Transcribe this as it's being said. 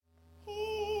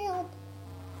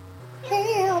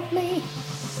Help me.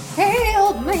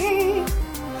 Help me.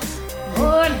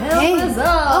 Lord help us all.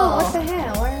 Oh, what the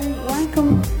hell? Why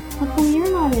come you're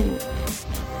not in it?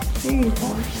 There you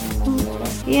go.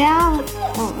 Yeah.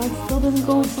 Oh, that still doesn't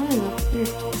go in front Here.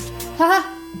 Haha.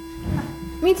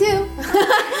 Me too.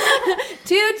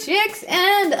 Two chicks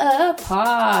and a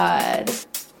pod.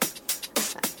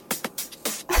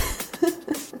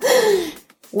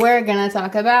 We're gonna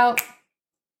talk about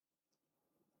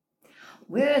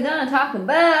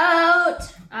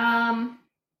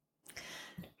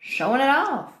showing it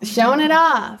off. Showing it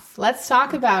off. Let's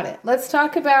talk about it.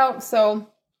 So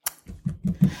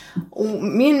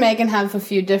me and Megan have a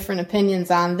few different opinions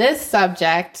on this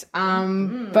subject,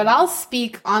 but I'll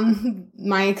speak on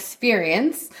my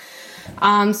experience.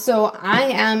 So I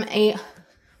am a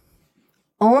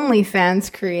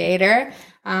OnlyFans creator.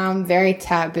 Very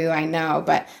taboo, I know,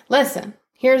 but listen,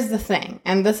 here's the thing,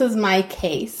 and this is my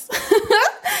case.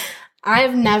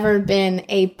 I've never been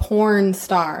a porn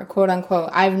star, quote unquote.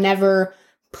 I've never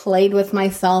played with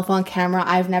myself on camera.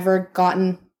 I've never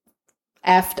gotten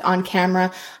effed on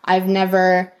camera. I've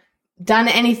never done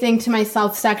anything to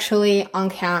myself sexually on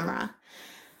camera.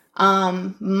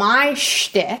 My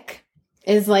shtick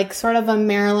is like sort of a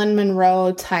Marilyn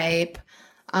Monroe type.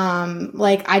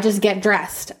 Like I just get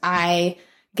dressed. I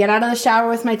get out of the shower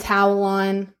with my towel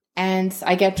on and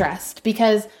I get dressed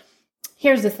because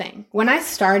here's the thing. When I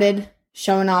started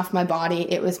showing off my body,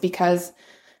 it was because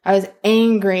I was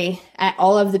angry at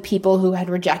all of the people who had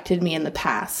rejected me in the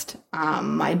past.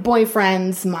 My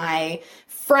boyfriends, my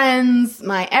friends,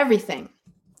 my everything.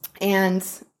 And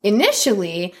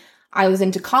initially, I was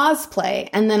into cosplay.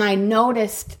 And then I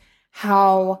noticed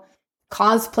how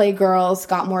cosplay girls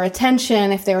got more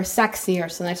attention if they were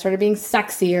sexier. So then I started being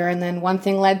sexier, and then one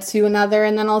thing led to another,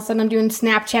 and then all of a sudden I'm doing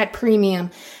Snapchat Premium.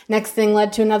 Next thing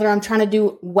led to another. I'm trying to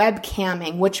do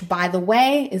webcamming, which, by the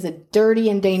way, is a dirty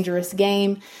and dangerous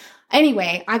game.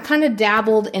 Anyway, I kind of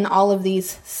dabbled in all of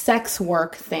these sex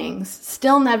work things.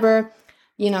 Still never,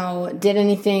 did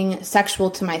anything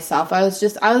sexual to myself. I was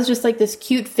just like this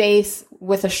cute face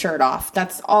with a shirt off.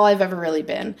 That's all I've ever really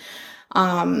been.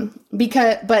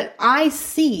 But I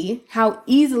see how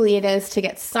easily it is to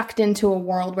get sucked into a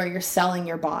world where you're selling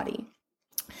your body.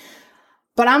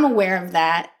 But I'm aware of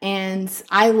that and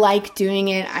I like doing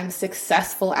it. I'm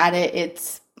successful at it.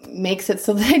 It makes it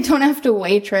so that I don't have to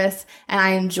waitress and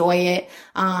I enjoy it.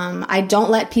 I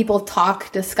don't let people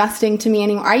talk disgusting to me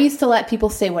anymore. I used to let people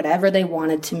say whatever they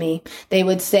wanted to me. They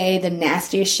would say the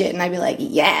nastiest shit and I'd be like,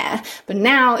 yeah. But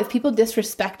now if people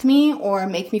disrespect me or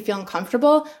make me feel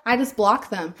uncomfortable, I just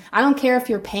block them. I don't care if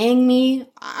you're paying me.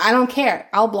 I don't care.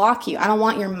 I'll block you. I don't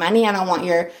want your money. I don't want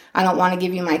to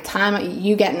give you my time.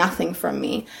 You get nothing from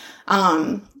me.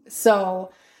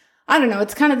 So I don't know.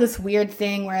 It's kind of this weird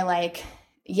thing where like,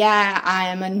 yeah, I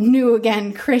am a new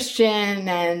again Christian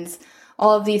and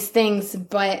all of these things,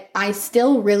 but I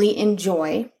still really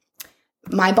enjoy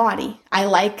my body. I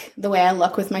like the way I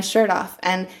look with my shirt off.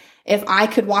 And if I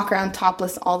could walk around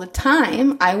topless all the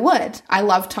time, I would. I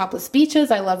love topless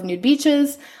beaches. I love nude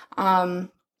beaches. I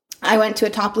went to a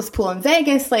topless pool in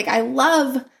Vegas. Like I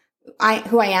love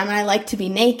who I am and I like to be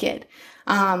naked.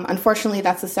 Unfortunately,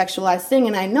 that's a sexualized thing.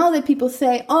 And I know that people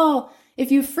say, oh,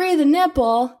 if you free the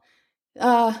nipple,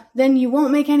 then you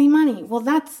won't make any money. Well,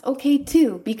 that's okay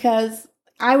too, because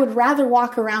I would rather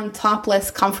walk around topless,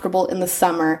 comfortable in the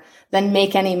summer than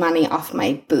make any money off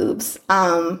my boobs.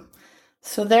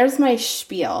 So there's my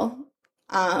spiel.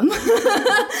 Now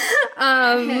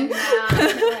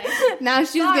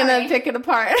she's gonna pick it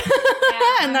apart.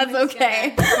 Yeah, and that's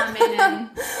okay. Come in and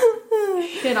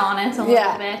shit on it a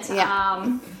little bit.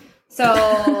 Yeah.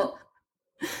 So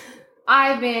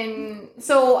I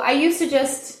used to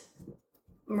just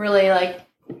really like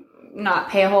not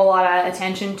pay a whole lot of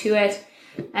attention to it,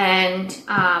 and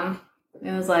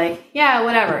it was like, yeah,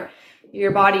 whatever,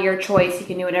 your body, your choice, you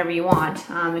can do whatever you want.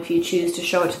 If you choose to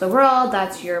show it to the world,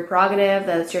 that's your prerogative,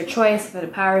 that's your choice. If it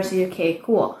empowers you, okay,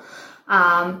 cool.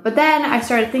 But then I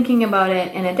started thinking about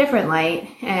it in a different light,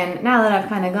 and now that I've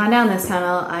kind of gone down this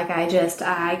tunnel, like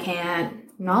I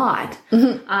can't not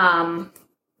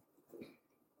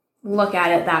look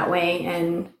at it that way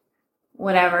and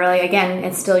whatever. Like, again,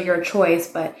 it's still your choice,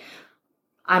 but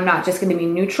I'm not just going to be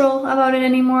neutral about it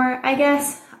anymore, I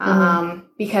guess,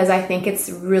 because I think it's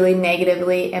really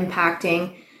negatively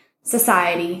impacting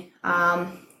society.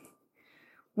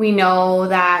 We know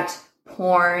that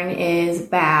porn is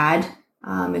bad.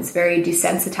 It's very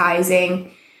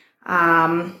desensitizing.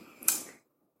 And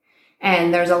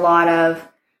there's a lot of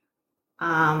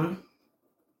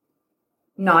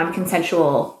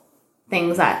non-consensual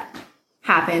things that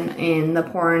happen in the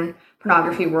porn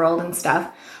pornography world and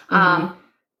stuff.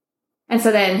 And so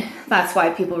then that's why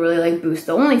people really like boost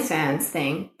the OnlyFans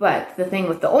thing. But the thing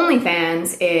with the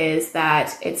OnlyFans is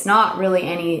that it's not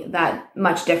really that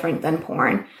much different than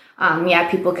porn. Yeah,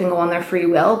 people can go on their free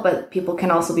will, but people can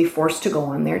also be forced to go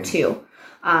on there too.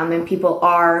 And people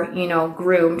are,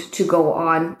 groomed to go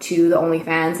on to the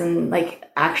OnlyFans and like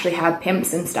actually have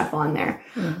pimps and stuff on there.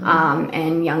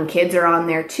 And young kids are on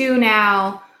there too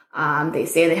now. They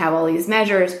say they have all these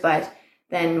measures, but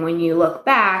then when you look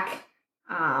back,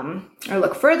 or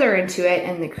look further into it,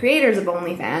 and the creators of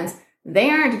OnlyFans, they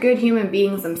aren't good human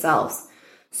beings themselves.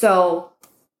 So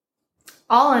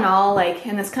all in all, like,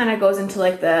 and this kind of goes into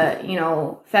like the,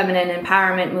 feminine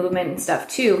empowerment movement and stuff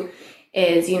too,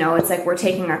 is, it's like we're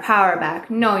taking our power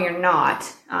back. No, you're not,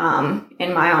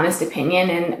 in my honest opinion.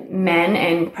 And men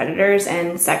and predators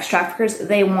and sex traffickers,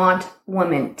 they want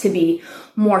women to be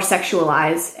more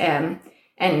sexualized and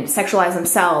sexualize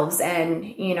themselves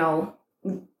and,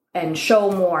 and show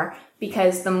more,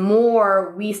 because the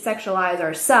more we sexualize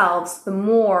ourselves, the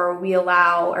more we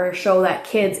allow or show that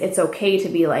kids it's okay to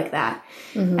be like that.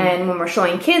 And when we're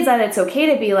showing kids that it's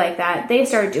okay to be like that, they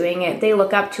start doing it. They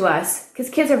look up to us because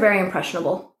kids are very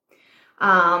impressionable,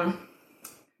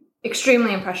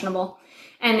 extremely impressionable.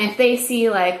 And if they see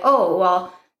like, oh,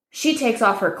 well, she takes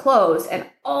off her clothes and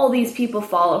all these people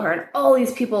follow her and all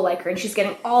these people like her and she's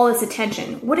getting all this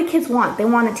attention. What do kids want? They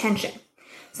want attention.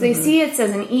 So they see it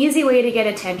as an easy way to get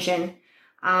attention.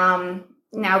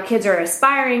 Now kids are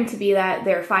aspiring to be that.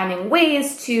 They're finding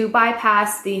ways to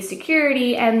bypass the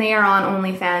security, and they are on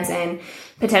OnlyFans and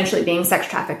potentially being sex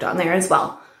trafficked on there as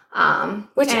well.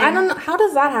 Which I don't know. How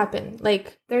does that happen?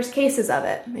 Like, there's cases of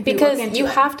it. Because you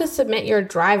have to submit your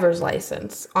driver's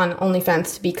license on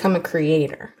OnlyFans to become a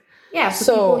creator. Yeah,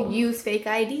 so people use fake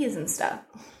IDs and stuff.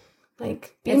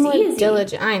 Like, be more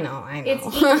diligent. I know. It's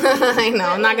easy. I know.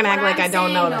 I'm not going to act like I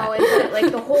don't know that. Is that,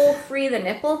 like, the whole free the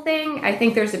nipple thing, I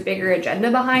think there's a bigger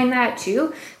agenda behind that,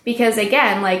 too. Because,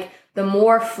 again, like, the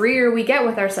more freer we get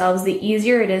with ourselves, the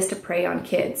easier it is to prey on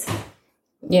kids.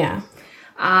 Yeah.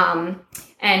 And,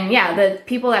 yeah, the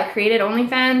people that created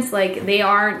OnlyFans, like, they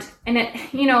aren't... And,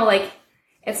 it, like,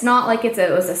 it's not like it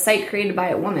was a site created by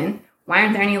a woman. Why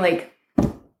aren't there any of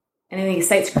these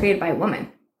sites created by a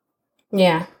woman?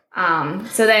 Yeah.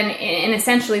 So then, and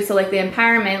essentially, so like the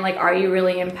empowerment, like, are you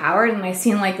really empowered? And I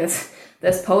seen like this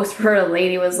post where a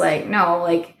lady was like, no,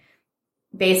 like,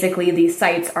 basically these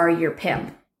sites are your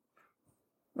pimp.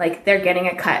 Like, they're getting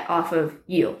a cut off of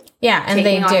you. Yeah, and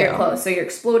they do. Your clothes. So you're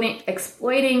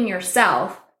exploiting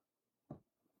yourself.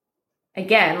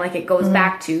 Again, like, it goes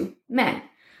back to men.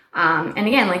 And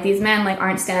again, like, these men, like,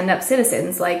 aren't stand-up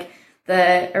citizens. Like,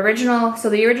 the original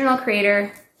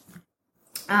creator,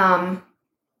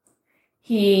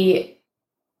 he,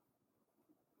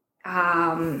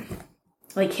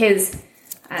 like, his,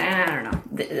 I don't know,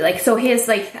 like, so his,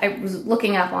 like, I was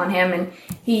looking up on him, and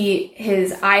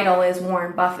his idol is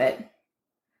Warren Buffett,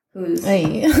 who's,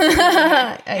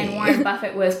 and Warren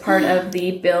Buffett was part of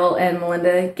the Bill and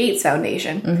Melinda Gates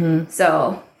Foundation,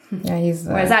 so, yeah,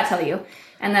 what does that tell you?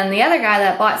 And then the other guy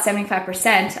that bought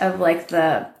 75% of, like,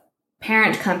 the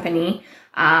parent company,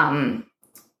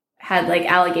 had,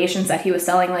 like, allegations that he was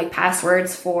selling, like,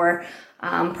 passwords for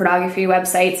pornography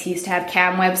websites. He used to have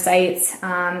cam websites,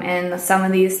 and some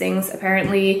of these things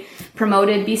apparently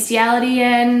promoted bestiality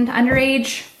and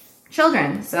underage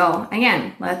children. So,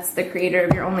 again, that's the creator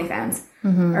of your OnlyFans,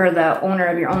 or the owner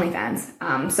of your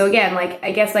OnlyFans. So, again, like,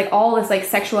 I guess, like, all this, like,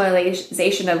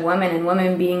 sexualization of women and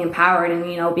women being empowered and,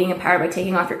 being empowered by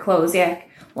taking off your clothes, yeah,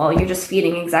 well, you're just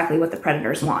feeding exactly what the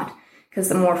predators want. Because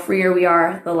the more freer we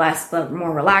are, the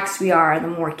more relaxed we are, the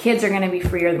more kids are going to be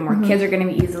freer, the more kids are going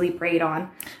to be easily preyed on.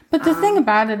 But the thing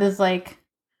about it is, like,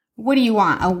 what do you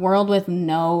want? A world with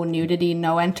no nudity,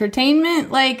 no entertainment?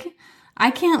 Like,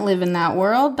 I can't live in that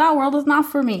world. That world is not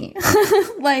for me.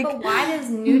 Like, but why does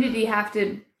nudity have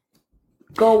to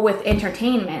go with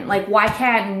entertainment? Like, why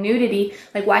can't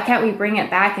we bring it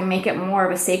back and make it more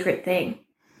of a sacred thing?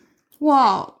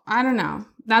 Well, I don't know.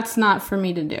 That's not for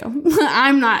me to do.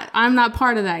 I'm not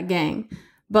part of that gang.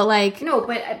 But, like, no,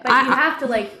 but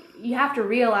you have to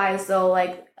realize, though,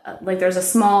 like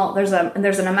there's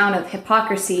an amount of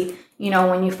hypocrisy,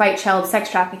 when you fight child sex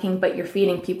trafficking, but you're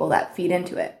feeding people that feed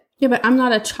into it. Yeah, but I'm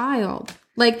not a child.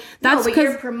 Like, that's because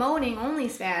you're promoting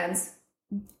OnlyFans.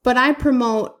 But I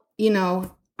promote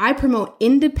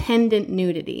independent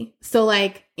nudity. So,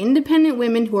 like, independent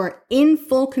women who are in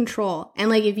full control. And,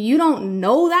 like, if you don't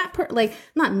know that,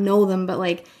 not know them, but,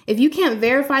 like, if you can't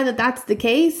verify that that's the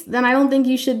case, then I don't think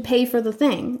you should pay for the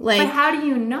thing. Like, but how do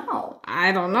you know?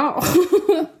 I don't know.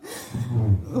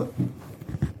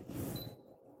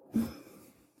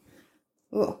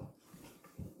 Oh.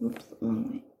 Oops.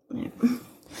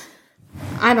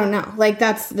 I don't know. Like,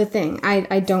 that's the thing.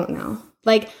 I don't know.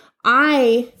 Like,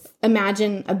 I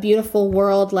imagine a beautiful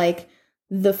world like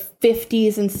the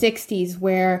 50s and 60s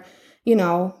where, you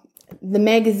know, the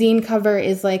magazine cover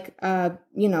is like a,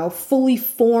 you know, fully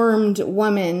formed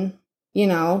woman, you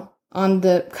know, on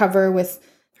the cover with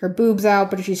her boobs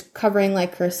out, but she's covering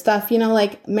like her stuff, you know,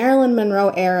 like Marilyn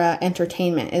Monroe era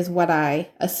entertainment is what I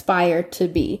aspire to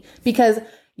be. Because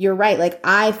you're right. Like,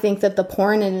 I think that the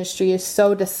porn industry is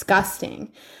so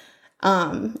disgusting.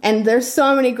 And there's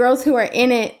so many girls who are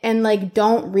in it and like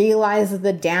don't realize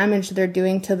the damage they're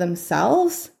doing to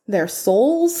themselves, their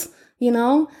souls, you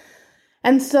know?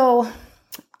 And so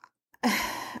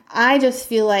I just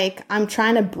feel like I'm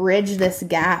trying to bridge this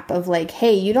gap of like,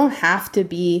 hey, you don't have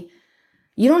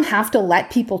to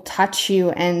let people touch you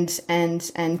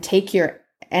and take your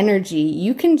energy.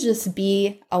 You can just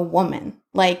be a woman.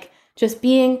 Like, just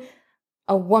being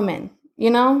a woman, you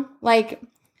know? Like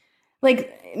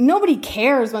nobody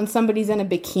cares when somebody's in a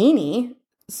bikini.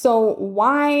 So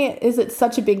why is it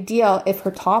such a big deal if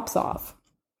her top's off?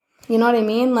 You know what I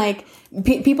mean? Like,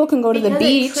 people can go to the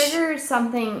beach. It triggers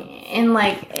something in,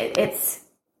 like, it's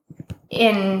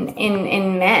in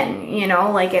men, you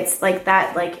know? Like, it's like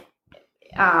that, like,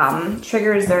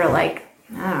 triggers their, like,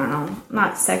 I don't know,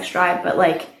 not sex drive, but,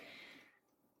 like,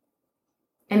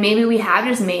 and maybe we have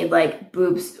just made, like,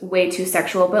 boobs way too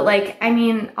sexual. But, like, I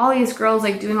mean, all these girls,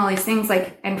 like, doing all these things,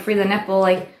 like, and free the nipple,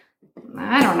 like,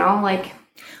 I don't know, like.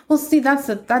 Well, see,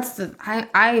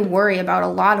 I worry about a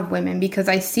lot of women because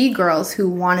I see girls who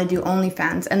want to do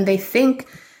OnlyFans and they think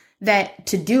that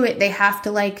to do it, they have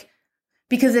to, like,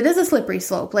 because it is a slippery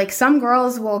slope. Like, some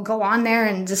girls will go on there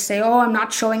and just say, oh, I'm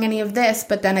not showing any of this.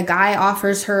 But then a guy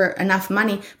offers her enough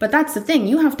money. But that's the thing.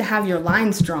 You have to have your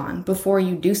lines drawn before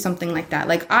you do something like that.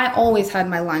 Like, I always had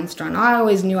my lines drawn. I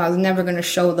always knew I was never going to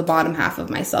show the bottom half of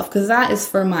myself because that is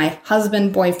for my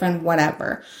husband, boyfriend,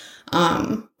 whatever.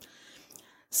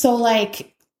 So,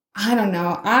 like, I don't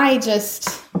know.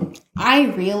 I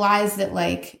realize that,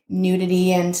 like,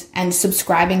 nudity and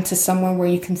subscribing to somewhere where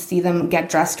you can see them get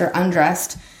dressed or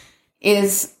undressed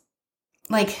is,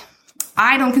 like,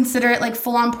 I don't consider it, like,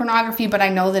 full-on pornography, but I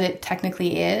know that it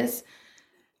technically is.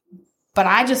 But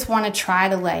I just want to try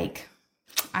to, like,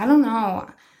 I don't know.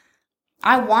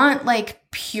 I want, like,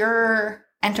 pure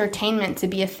entertainment to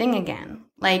be a thing again.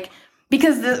 Like,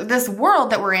 because this world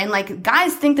that we're in, like,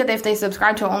 guys think that if they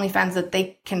subscribe to OnlyFans that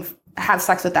they can have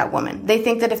sex with that woman. They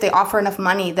think that if they offer enough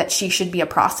money that she should be a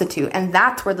prostitute. And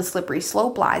that's where the slippery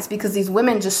slope lies because these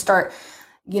women just start,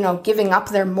 you know, giving up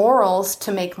their morals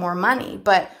to make more money.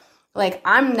 But, like,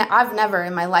 I've never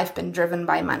in my life been driven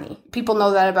by money. People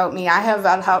know that about me. I have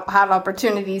had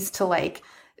opportunities to, like,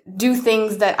 do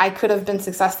things that I could have been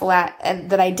successful at and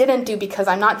that I didn't do because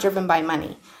I'm not driven by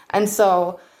money. And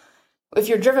so if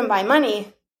you're driven by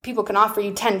money, people can offer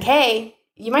you $10K,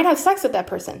 you might have sex with that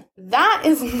person. That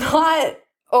is not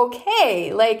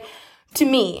okay, like, to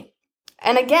me.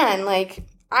 And again, like,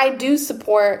 I do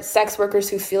support sex workers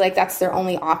who feel like that's their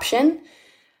only option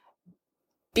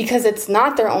because it's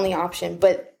not their only option,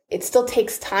 but it still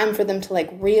takes time for them to, like,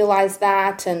 realize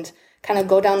that and kind of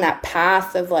go down that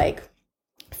path of, like,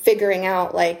 figuring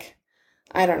out, like,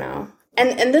 I don't know.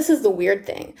 And this is the weird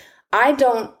thing. I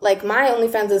don't, like, my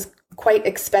OnlyFans is quite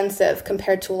expensive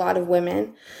compared to a lot of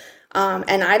women.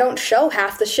 And I don't show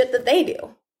half the shit that they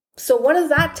do. So what does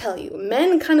that tell you?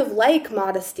 Men kind of like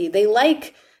modesty. They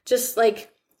like just,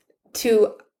 like,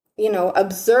 to, you know,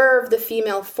 observe the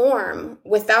female form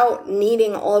without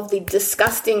needing all of the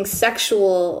disgusting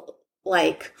sexual,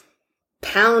 like,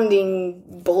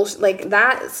 pounding bullshit. Like,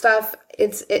 that stuff,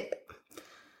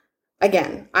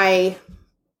 again, I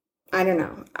don't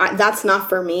know. That's not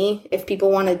for me. If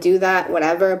people want to do that,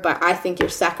 whatever. But I think you're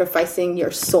sacrificing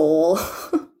your soul.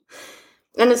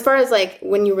 And as far as, like,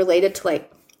 when you relate it to,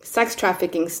 like, sex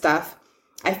trafficking stuff,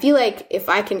 I feel like if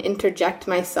I can interject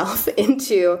myself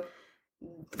into,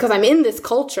 because I'm in this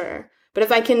culture, but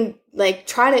if I can, like,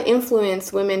 try to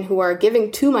influence women who are giving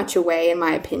too much away, in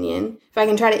my opinion, if I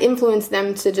can try to influence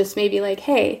them to just maybe, like,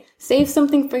 hey, save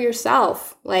something for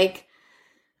yourself. Like,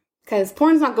 because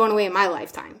porn's not going away in my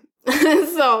lifetime.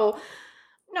 So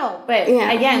no, but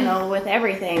again, though, with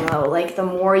everything, though, like, the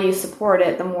more you support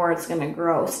it, the more it's going to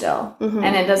grow still. Mm-hmm.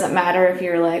 And it doesn't matter if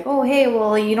you're like, oh, hey,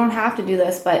 well, you don't have to do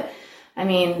this, but I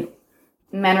mean,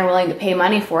 men are willing to pay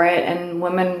money for it and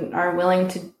women are willing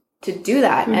to do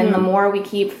that. Mm-hmm. And the more we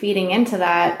keep feeding into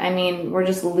that, I mean, we're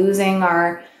just losing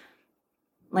our,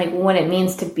 like, what it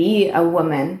means to be a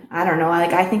woman. I don't know.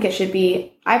 Like, I think it should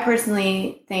be, I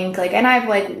personally think, like, and I've,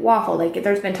 like, waffled. Like,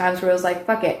 there's been times where I was like,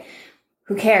 fuck it.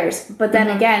 who cares? But then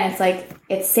again, it's like,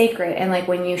 it's sacred. And like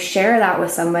when you share that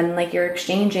with someone, like you're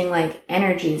exchanging like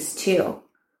energies too.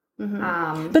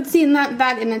 But see, in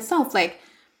that in itself, like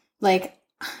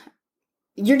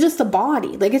you're just a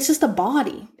body. Like, it's just a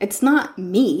body. It's not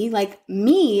me. Like,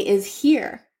 me is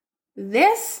here.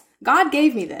 This, God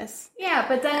gave me this. Yeah,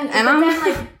 but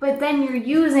then you're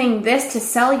using this to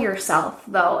sell yourself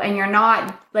though, and you're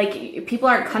not, like, people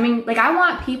aren't coming, like, I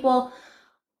want people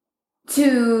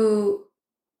to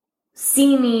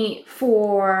see me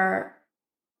for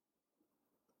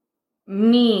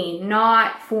me,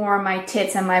 not for my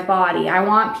tits and my body. I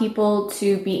want people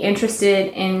to be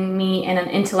interested in me in an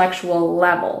intellectual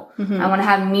level. I want to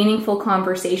have meaningful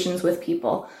conversations with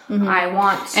people. I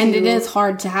want to... And it is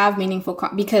hard to have meaningful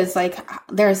because, like,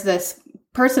 there's this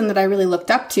person that I really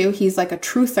looked up to. He's like a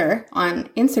truther on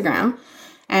Instagram.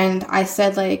 And I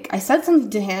said something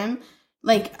to him.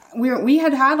 Like, we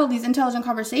had all these intelligent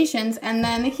conversations, and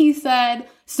then he said,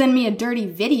 send me a dirty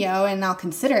video and I'll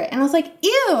consider it. And I was like,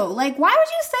 ew, like, why would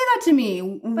you say that to me?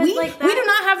 We do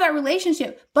not have that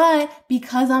relationship. But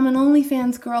because I'm an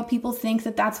OnlyFans girl, people think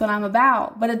that that's what I'm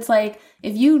about. But it's like,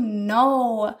 if you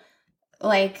know,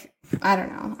 like, I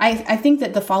don't know. I think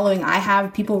that the following I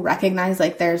have, people recognize,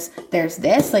 like, there's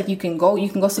this, like, you can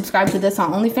go subscribe to this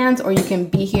on OnlyFans, or you can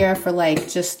be here for, like,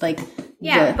 just, like,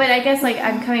 yeah, but I guess, like,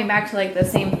 I'm coming back to, like, the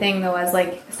same thing, though, as,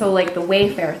 like, so, like, the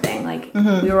Wayfair thing. Like,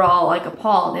 we were all, like,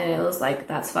 appalled, and it was, like,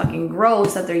 that's fucking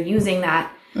gross that they're using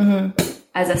that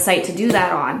as a site to do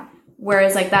that on.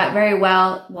 Whereas, like, that very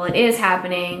well, it is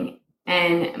happening,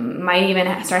 and might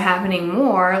even start happening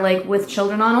more, like, with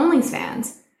children on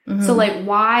OnlyFans. So, like,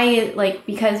 why, like,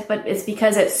 it's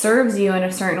because it serves you in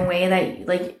a certain way that,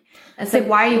 like, it's like,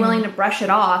 why are you willing to brush it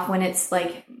off when it's,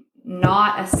 like,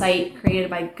 not a site created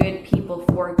by good people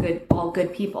for all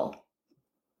good people?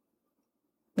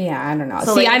 Yeah, I don't know.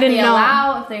 So, see, like, I didn't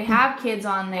know. If they have kids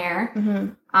on there,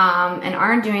 and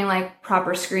aren't doing, like,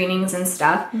 proper screenings and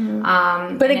stuff,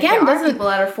 but again, there are people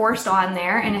that are forced on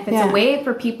there, and if it's a way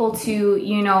for people to,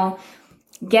 you know,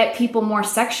 get people more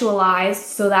sexualized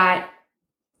so that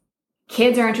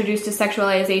kids are introduced to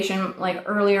sexualization, like,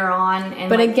 earlier on. And,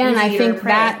 but like, again, I think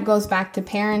that goes back to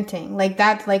parenting. Like,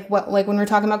 that's like when we were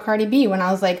talking about Cardi B, when I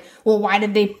was like, well,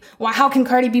 how can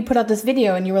Cardi B put out this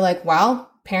video? And you were like, well,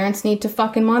 parents need to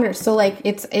fucking monitor. So, like,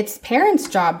 it's parents'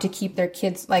 job to keep their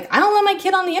kids, like, I don't let my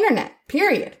kid on the internet,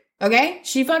 period. Okay?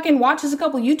 She fucking watches a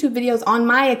couple YouTube videos on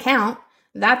my account.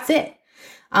 That's it.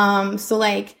 So,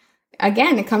 like,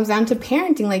 again, it comes down to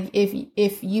parenting. Like,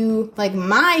 if you, like,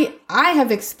 I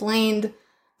have explained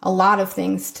a lot of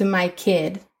things to my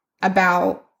kid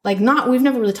about, like, we've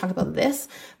never really talked about this,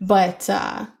 but,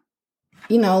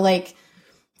 you know, like,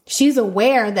 she's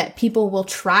aware that people will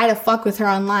try to fuck with her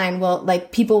online. Well,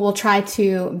 like, people will try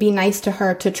to be nice to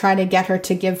her to try to get her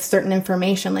to give certain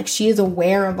information. Like, she is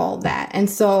aware of all that. And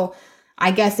so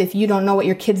I guess if you don't know what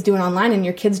your kid's doing online and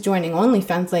your kid's joining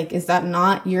OnlyFans, like, is that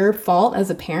not your fault as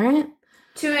a parent?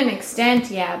 To an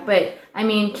extent, yeah. But, I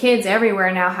mean, kids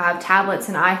everywhere now have tablets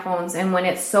and iPhones. And when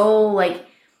it's so, like,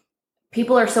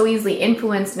 people are so easily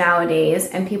influenced nowadays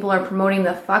and people are promoting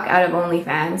the fuck out of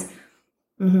OnlyFans,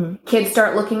 kids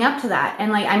start looking up to that.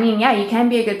 And, like, I mean, yeah, you can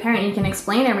be a good parent. You can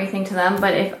explain everything to them.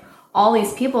 But if all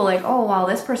these people, like, oh, well,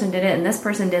 this person did it and this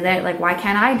person did it, like, why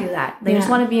can't I do that? They just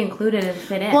want to be included and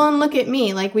fit in. Well, and look at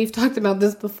me. Like, we've talked about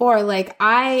this before. Like,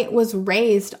 I was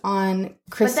raised on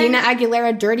Christina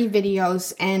Aguilera dirty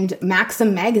videos and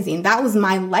Maxim magazine. That was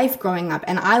my life growing up.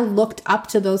 And I looked up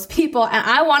to those people and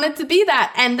I wanted to be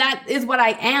that. And that is what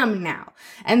I am now.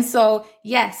 And so,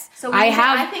 yes,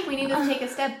 I think we need to take a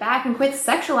step back and quit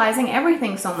sexualizing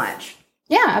everything so much.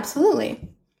 Yeah, absolutely.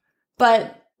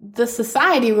 But the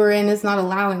society we're in is not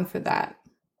allowing for that.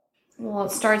 Well,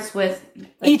 it starts with,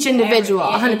 like, each individual,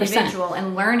 100%.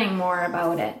 And learning more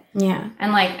about it. Yeah.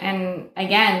 And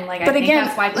again, like, I think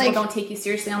that's why people don't take you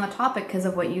seriously on the topic, because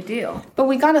of what you do. But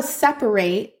we got to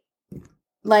separate,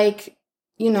 like,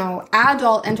 you know,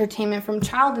 adult entertainment from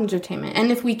child entertainment.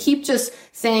 And if we keep just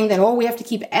saying that, oh, we have to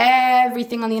keep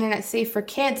everything on the internet safe for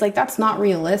kids, like, that's not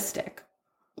realistic.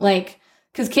 Like,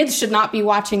 because kids should not be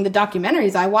watching the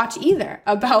documentaries I watch either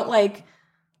about, like,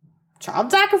 child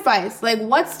sacrifice. Like,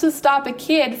 what's to stop a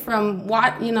kid from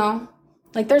you know,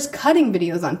 like, there's cutting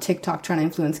videos on TikTok trying to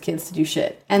influence kids to do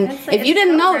shit. And if you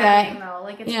didn't know that, though.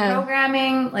 Like, it's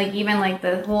programming, like, even, like,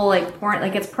 the whole, like, porn,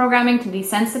 like, it's programming to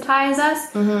desensitize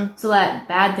us so that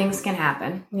bad things can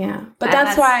happen. Yeah. But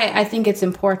that's why I think it's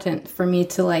important for me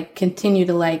to, like, continue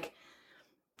to, like,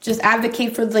 just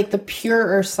advocate for, like, the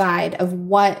purer side of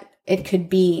what it could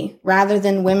be, rather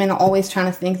than women always trying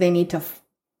to think they need to,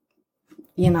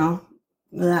 you know,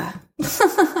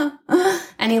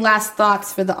 Any last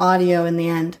thoughts for the audio in the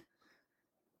end?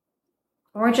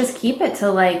 Or just keep it to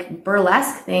like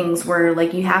burlesque things where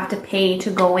like you have to pay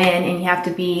to go in and you have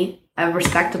to be a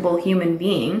respectable human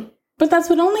being. But that's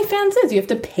what OnlyFans is. You have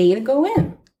to pay to go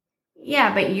in.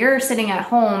 Yeah, but you're sitting at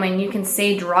home and you can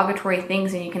say derogatory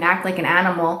things and you can act like an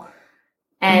animal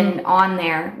and on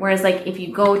there. Whereas like if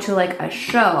you go to like a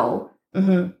show,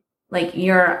 like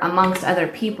you're amongst other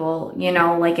people, you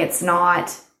know, like it's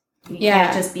not, you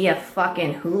can't just be a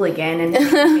fucking hooligan and you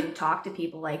can talk to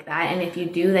people like that. And if you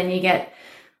do, then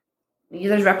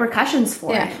there's repercussions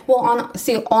for it. Well, on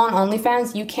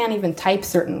OnlyFans, you can't even type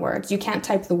certain words. You can't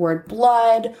type the word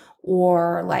blood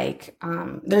or like,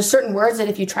 there's certain words that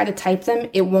if you try to type them,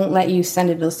 it won't let you send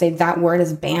it. It'll say that word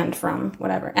is banned from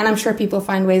whatever. And I'm sure people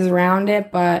find ways around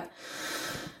it, but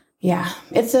yeah,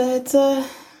 it's a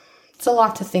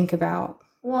lot to think about.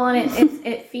 Well, and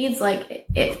it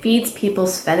feeds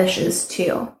people's fetishes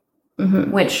too,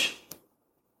 which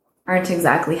aren't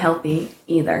exactly healthy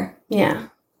either. Yeah.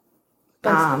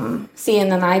 See,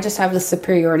 and then I just have the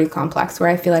superiority complex where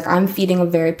I feel like I'm feeding a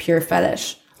very pure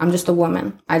fetish. I'm just a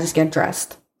woman. I just get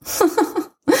dressed.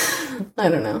 I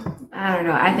don't know.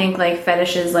 I think like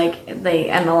fetishes, like and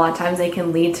a lot of times they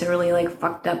can lead to really like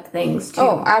fucked up things too.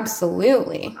 Oh,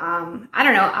 absolutely. I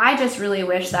don't know. I just really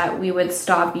wish that we would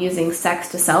stop using sex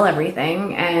to sell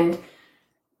everything and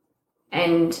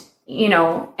you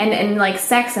know, and like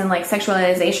sex and like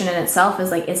sexualization in itself is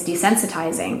like, it's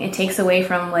desensitizing. It takes away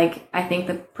from like, I think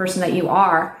the person that you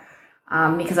are,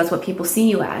 because that's what people see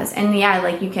you as. And yeah,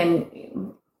 like you can,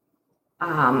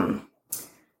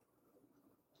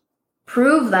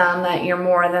 prove them that you're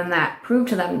more than that, prove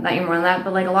to them that you're more than that.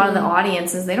 But like a lot of the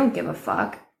audiences, they don't give a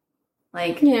fuck.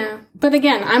 Like, yeah. But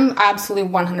again, I'm absolutely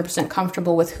 100%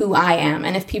 comfortable with who I am.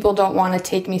 And if people don't want to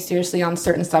take me seriously on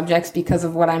certain subjects because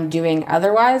of what I'm doing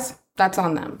otherwise, that's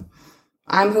on them.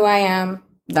 I'm who I am.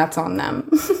 That's on them.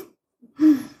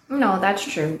 No, that's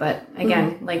true. But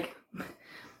again, like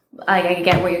I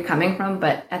get where you're coming from,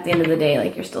 but at the end of the day,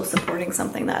 like you're still supporting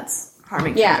something that's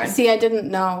harming children. Yeah, see, I didn't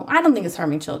know. I don't think it's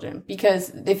harming children because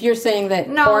if you're saying that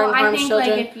porn harms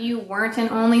children... like if you weren't an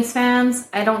OnlyFans,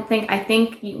 I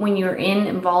think when you're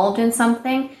involved in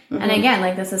something, and again,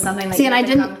 like this is something that I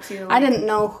didn't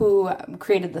know who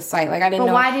created the site. Like I didn't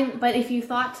know. But if you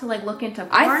thought to like look into Pornhub,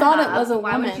 I thought it was a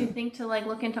woman. Why would you think to like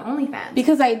look into OnlyFans?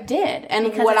 Because I did.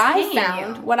 And what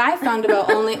I found about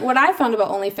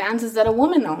OnlyFans is that a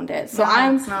woman owned it. So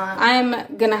I'm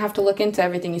going to have to look into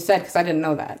everything you said because I didn't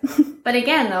know that. But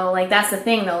again, though, like that's the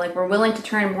thing, though. Like we're willing to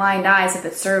turn blind eyes if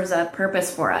it serves a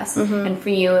purpose for us. And for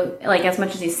you, like as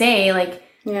much as you say, like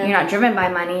you're not driven by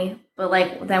money, but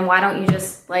like then why don't you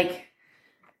just like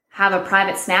have a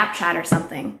private Snapchat or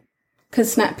something?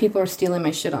 Because people are stealing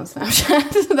my shit on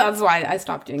Snapchat. That's why I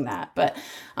stopped doing that. But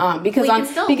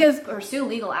because pursue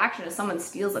legal action if someone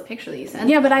steals a picture that you send.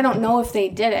 Yeah, but I don't know if they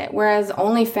did it. Whereas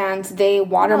OnlyFans, they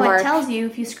watermark. No, it tells you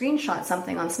if you screenshot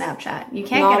something on Snapchat, you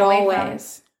can't get away from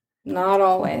it. Not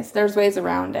always. There's ways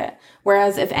around it.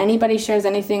 Whereas if anybody shares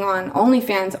anything on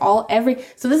OnlyFans,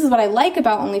 so this is what I like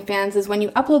about OnlyFans is when you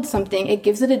upload something, it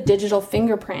gives it a digital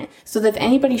fingerprint. So that if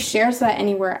anybody shares that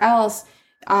anywhere else,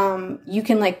 you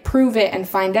can like prove it and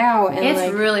find out. And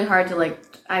it's really hard to like,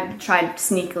 I've tried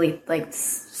sneakily like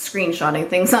screenshotting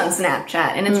things on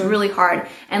Snapchat and it's really hard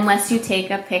unless you take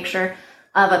a picture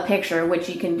of a picture, which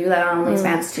you can do that on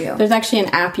OnlyFans too. There's actually an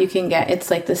app you can get.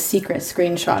 It's like the secret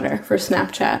screenshotter for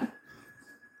Snapchat.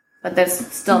 But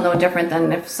that's still no different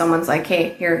than if someone's like,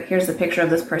 hey, here's a picture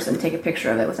of this person, take a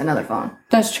picture of it with another phone.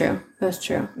 That's true. There's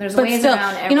ways around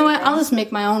everything. You know what? I'll just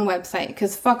make my own website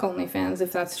because fuck OnlyFans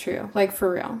if that's true. Like,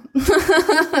 for real.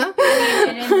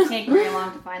 It didn't take very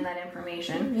long to find that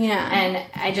information. Yeah. And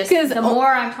I just, the more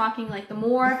I'm talking, like,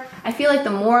 I feel like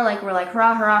the more, like, we're like,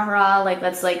 hurrah, hurrah, hurrah, like,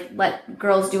 let's, like, let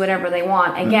girls do whatever they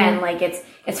want. Again, like,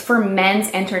 it's for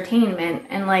men's entertainment.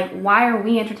 And, like, why are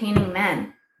we entertaining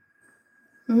men?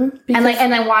 And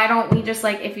then why don't we just,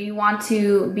 like, if you want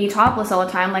to be topless all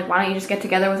the time, like, why don't you just get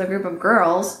together with a group of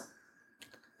girls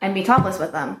and be topless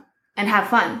with them and have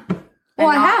fun? And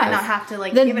not have to,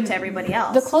 like, give it to everybody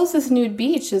else. The closest nude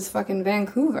beach is fucking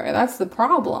Vancouver. That's the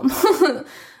problem.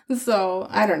 So,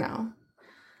 I don't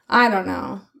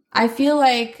know. I feel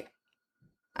like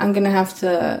I'm going to have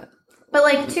to... But,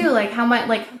 like, too, like, how much,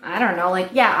 like, I don't know. Like,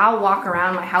 yeah, I'll walk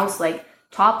around my house, like,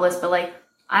 topless, but, like,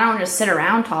 I don't just sit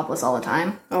around topless all the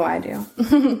time. Oh, I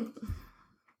do.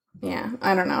 Yeah,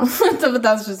 I don't know. But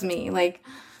that's just me. Like,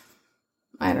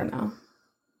 I don't know.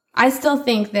 I still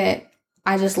think that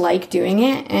I just like doing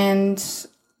it and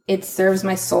it serves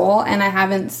my soul. And I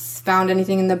haven't found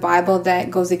anything in the Bible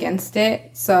that goes against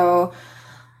it. So,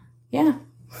 yeah.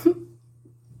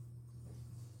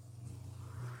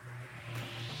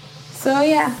 So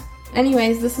yeah.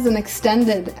 Anyways, this is an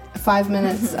extended 5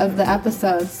 minutes of the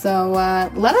episode. So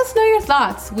let us know your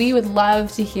thoughts. We would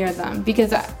love to hear them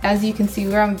because as you can see,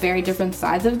 we're on very different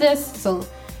sides of this. So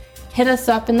hit us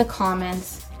up in the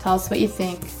comments. Tell us what you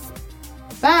think.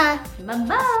 Bye.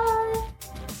 Bye-bye.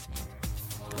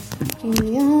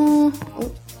 Yeah.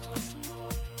 Oh.